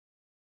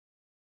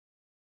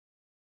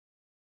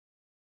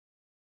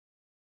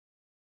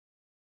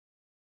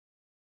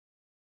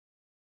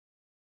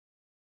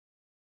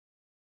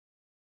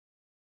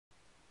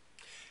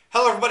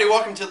Hello everybody,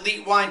 welcome to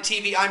Elite Wine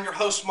TV. I'm your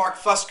host Mark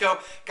Fusco.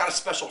 Got a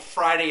special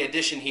Friday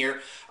edition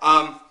here.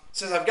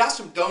 Since I've got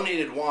some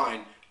donated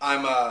wine,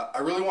 I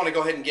really want to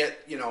go ahead and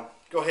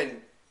go ahead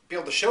and be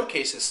able to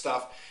showcase this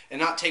stuff and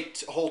not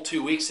take a whole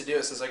 2 weeks to do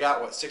it, since I got,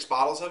 what, 6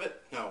 bottles of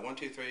it? No, 1,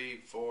 2,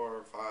 3,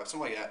 4, 5,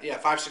 something like that. Yeah,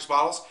 5, 6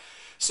 bottles.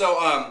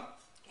 So,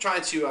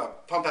 trying to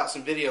pump out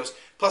some videos.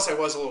 Plus, I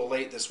was a little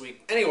late this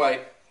week. Anyway,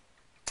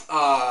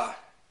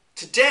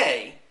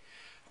 today,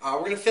 we're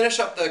going to finish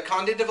up the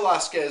Conde de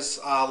Velázquez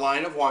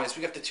line of wines.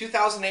 We got the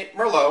 2008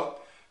 Merlot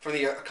from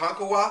the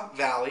Aconcagua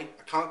Valley.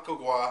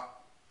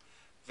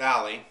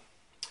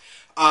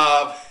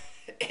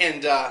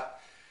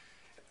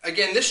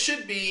 Again, this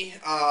should be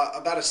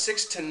about a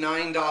 $6 to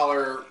 $9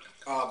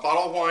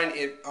 bottle of wine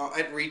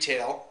at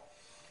retail.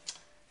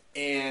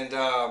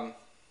 And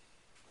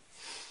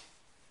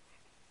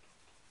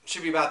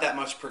should be about that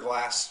much per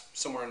glass,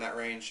 somewhere in that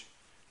range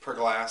per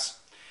glass.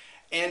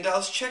 And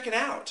let's check it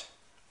out.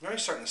 I'm already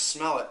starting to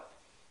smell it.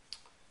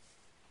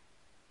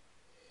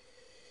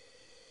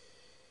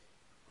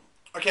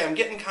 Okay, I'm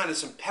getting kind of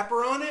some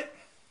pepper on it,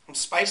 some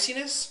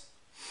spiciness,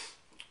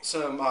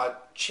 some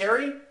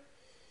cherry,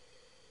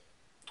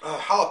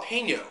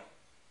 jalapeno.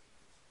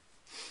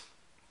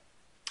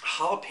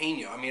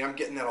 I mean, I'm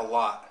getting that a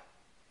lot.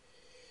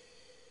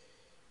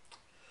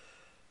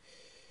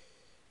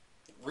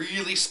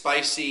 Really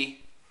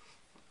spicy.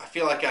 I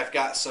feel like I've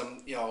got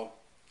some,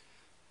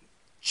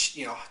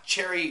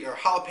 cherry or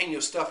jalapeno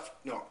stuffed,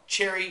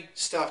 cherry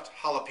stuffed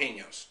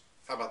jalapenos.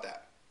 How about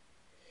that?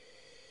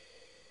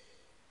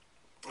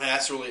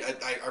 That's really,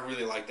 I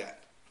really like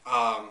that.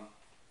 I'm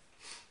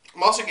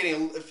also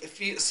getting,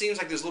 it seems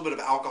like there's a little bit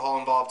of alcohol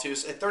involved too.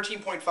 So at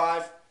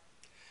 13.5,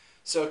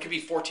 so it could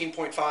be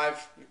 14.5,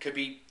 it could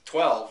be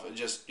 12. It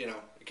just, it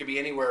could be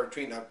anywhere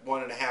between that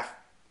 1.5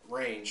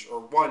 range, or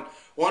 1 to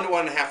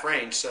 1.5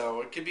 range. So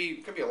it could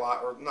be a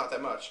lot or not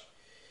that much.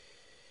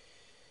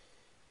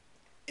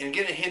 And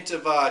get a hint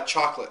of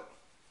chocolate.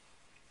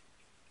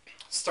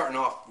 Starting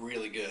off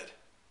really good.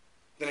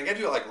 Then I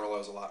do like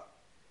Merlots a lot.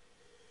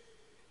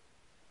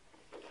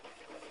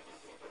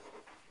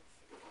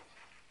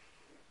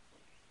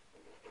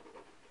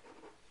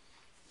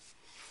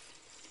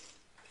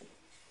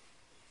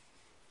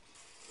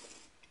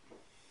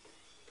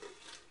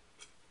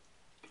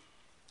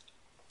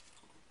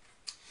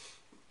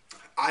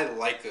 I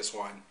like this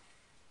wine.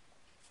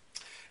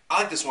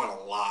 I like this wine a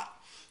lot.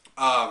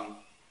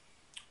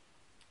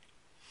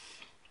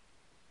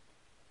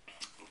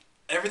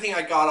 Everything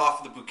I got off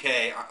of the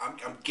bouquet,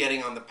 I'm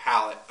getting on the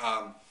palate.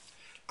 I'm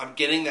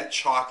getting that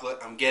chocolate.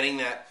 I'm getting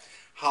that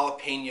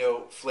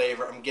jalapeno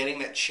flavor. I'm getting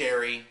that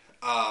cherry.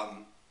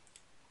 And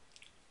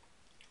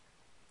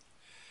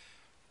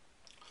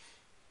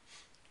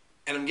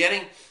I'm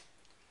getting,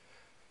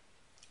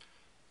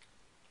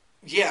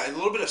 a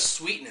little bit of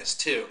sweetness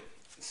too.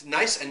 It's a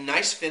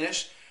nice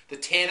finish. The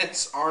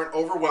tannins aren't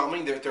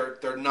overwhelming.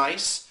 They're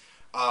nice.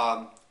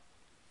 I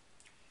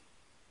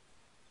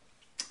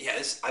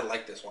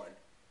like this wine.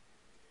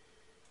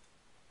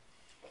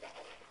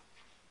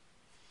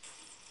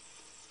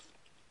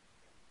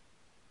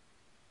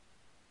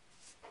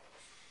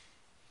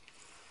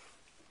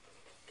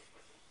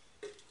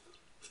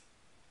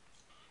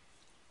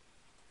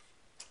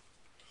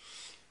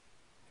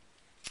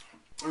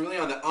 Really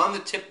on the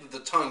tip of the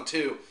tongue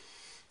too.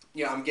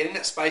 Yeah, I'm getting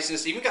that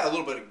spiciness. Even got a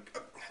little bit of,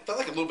 I felt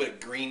like a little bit of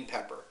green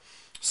pepper.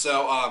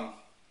 So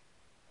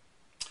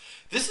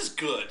this is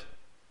good.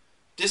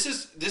 This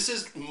is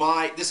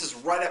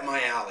right up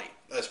my alley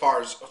as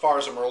far as a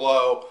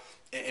Merlot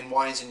and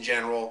wines in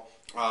general.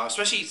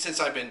 Especially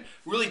since I've been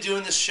really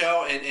doing this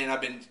show and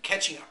I've been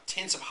catching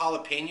tints of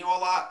jalapeno a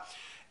lot.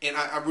 And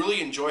I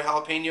really enjoy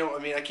jalapeno.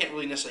 I mean, I can't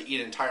really necessarily eat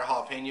an entire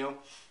jalapeno.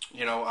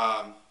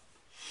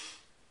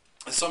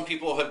 As some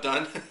people have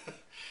done.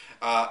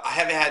 I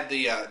have had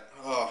the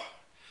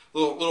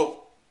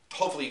little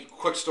hopefully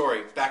quick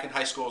story. Back in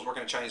high school, I was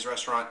working at a Chinese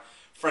restaurant.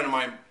 A friend of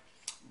mine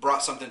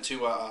brought something to,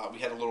 we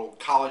had a little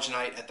college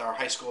night at our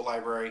high school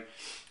library,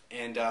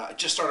 and I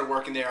just started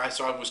working there,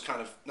 so I was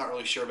kind of not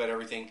really sure about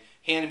everything.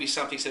 Handed me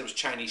something, said it was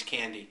Chinese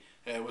candy.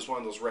 And it was one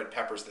of those red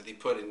peppers that they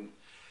put in,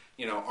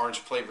 orange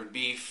flavored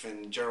beef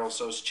and General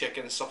Tso's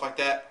chicken and stuff like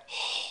that.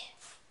 Oh,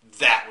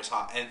 that was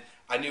hot. And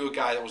I knew a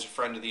guy that was a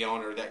friend of the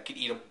owner that could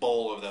eat a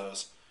bowl of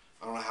those.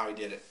 I don't know how he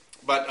did it.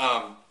 But,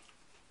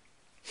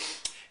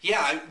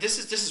 this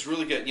is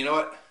really good. You know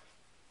what?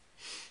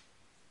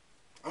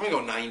 I'm going to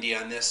go 90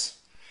 on this.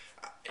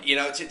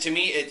 To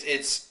me,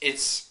 it's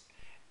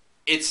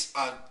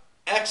an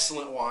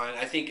excellent wine.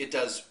 I think it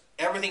does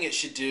everything it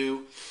should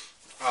do.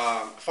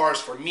 As far as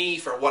for me,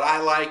 for what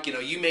I like,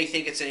 you may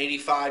think it's an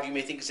 85, you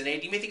may think it's an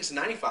 80, you may think it's a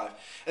 95.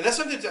 And that's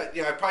something that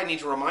I probably need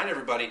to remind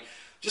everybody.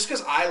 Just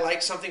because I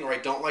like something or I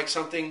don't like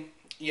something,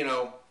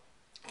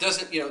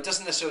 doesn't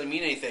necessarily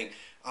mean anything.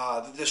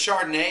 The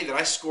Chardonnay that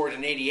I scored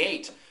an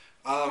 88,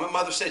 my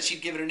mother said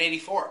she'd give it an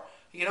 84.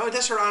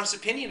 That's her honest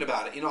opinion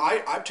about it.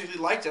 I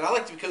particularly liked it. I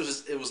liked it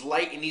because it was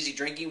light and easy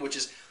drinking, which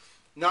is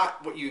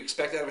not what you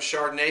expect out of a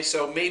Chardonnay.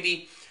 So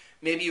maybe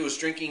maybe it was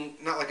drinking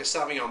not like a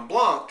Sauvignon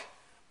Blanc,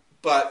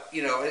 but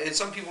you know, and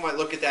some people might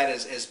look at that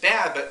as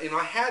bad. But you know,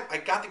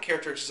 I got the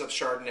characteristics of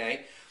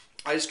Chardonnay.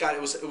 I just got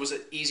it was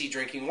an easy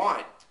drinking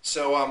wine.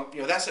 So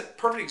you know, that's a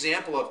perfect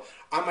example of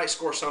I might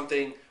score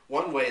something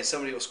one way and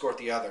somebody will score it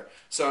the other.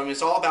 So I mean,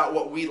 it's all about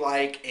what we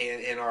like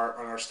and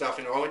our stuff.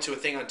 You know, I went to a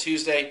thing on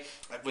Tuesday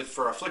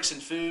for Affliction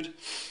Food.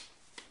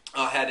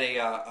 Had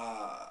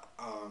a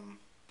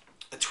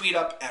tweet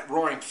up at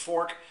Roaring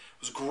Fork.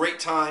 It was a great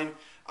time.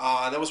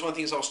 That was one of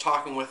the things I was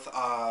talking with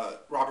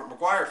Robert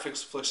McGuire at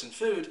Affliction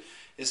Food,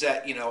 is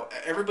that, you know,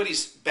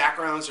 everybody's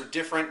backgrounds are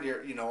different.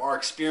 You know, our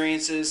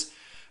experiences.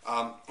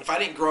 If I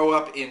didn't grow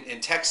up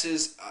in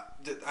Texas,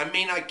 I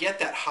may not get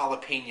that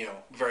jalapeno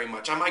very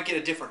much. I might get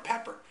a different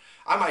pepper.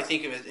 I might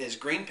think of it as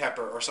green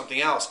pepper or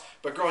something else.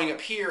 But growing up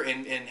here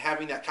and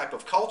having that type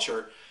of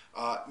culture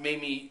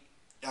made me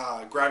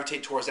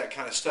gravitate towards that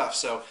kind of stuff.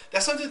 So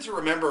that's something to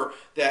remember,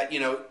 that, you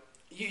know,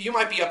 you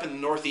might be up in the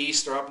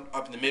Northeast or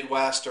up in the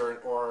Midwest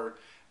or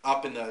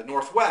up in the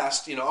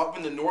Northwest, you know, up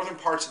in the northern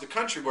parts of the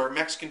country where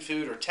Mexican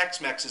food or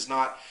Tex-Mex is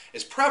not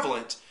as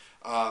prevalent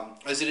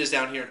as it is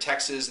down here in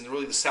Texas and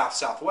really the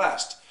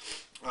Southwest.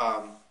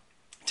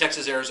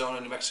 Texas, Arizona,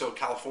 New Mexico,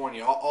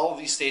 California, all of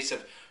these states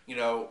have, you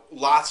know,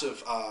 lots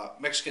of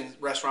Mexican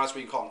restaurants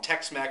where you call them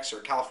Tex-Mex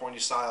or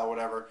California style or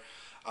whatever.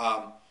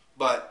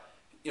 But,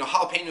 you know,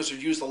 jalapenos are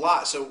used a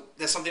lot, so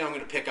that's something I'm going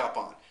to pick up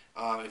on.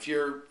 If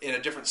you're in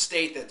a different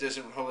state that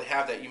doesn't really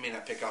have that, you may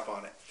not pick up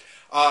on it.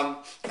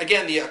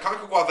 Again, the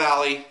Aconcagua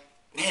Valley,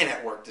 man,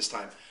 that worked this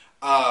time.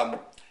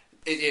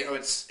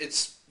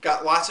 It's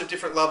got lots of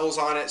different levels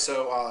on it.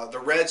 So the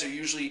reds are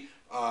usually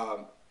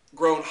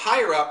grown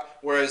higher up,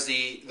 whereas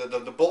the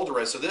bolder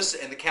reds. So this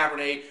and the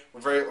Cabernet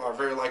are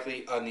very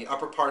likely on the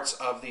upper parts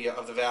of the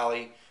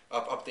valley,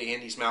 up the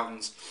Andes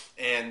Mountains,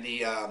 and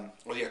the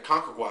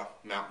Aconcagua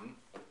Mountain.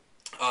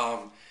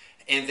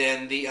 And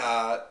then the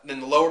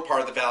lower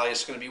part of the valley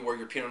is going to be where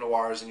your Pinot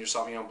Noirs and your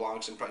Sauvignon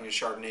Blancs and your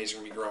Chardonnays are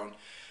going to be grown.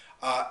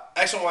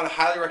 Excellent wine. I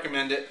highly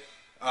recommend it.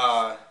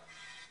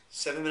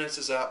 7 minutes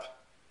is up.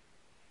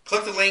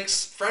 Click the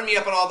links. Friend me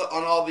up on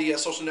all the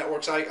social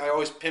networks. I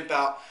always pimp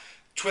out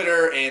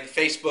Twitter and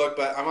Facebook,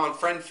 but I'm on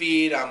Friend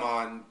Feed. I'm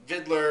on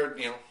Vidler.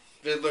 You know,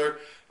 Vidler.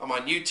 I'm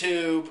on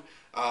YouTube.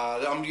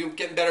 I'm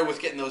getting better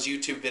with getting those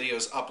YouTube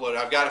videos uploaded.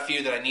 I've got a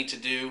few that I need to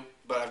do,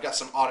 but I've got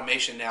some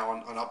automation now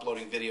on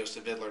uploading videos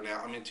to Vidler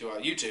now. I'm into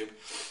YouTube.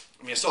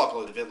 I mean, I still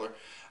upload to Vidler.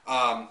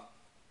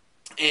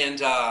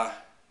 And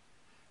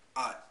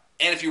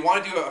if you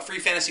want to do a free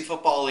fantasy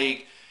football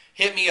league,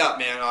 hit me up,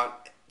 man.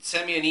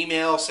 Send me an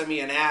email, send me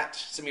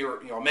send me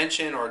a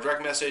mention or a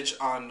direct message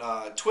on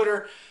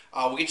Twitter.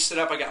 We'll get you set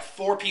up. I got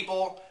 4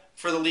 people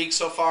for the league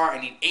so far. I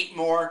need 8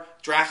 more.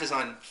 Draft is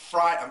on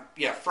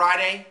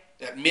Friday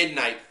at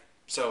midnight.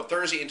 So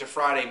Thursday into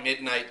Friday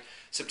midnight,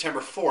 September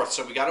 4th.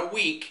 So we got a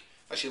week.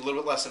 Actually, a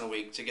little bit less than a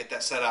week to get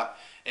that set up.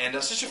 And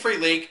it's just a free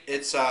league.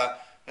 It's I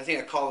think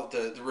I call it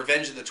the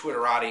Revenge of the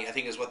Twitterati, I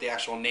think is what the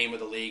actual name of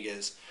the league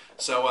is.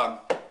 So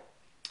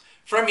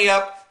friend me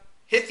up,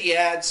 hit the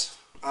ads.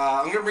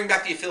 I'm going to bring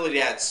back the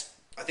affiliate ads.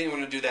 I think I'm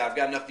going to do that. I've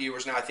got enough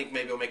viewers now. I think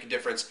maybe it'll make a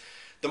difference.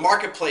 The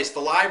marketplace, the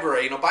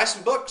library, buy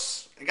some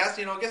books. And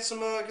get some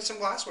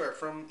glassware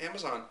from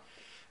Amazon.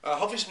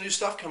 Hopefully some new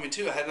stuff coming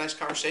too. I had a nice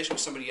conversation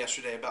with somebody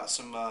yesterday about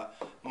some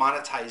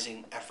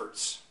monetizing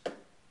efforts.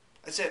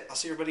 That's it. I'll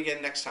see everybody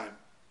again next time.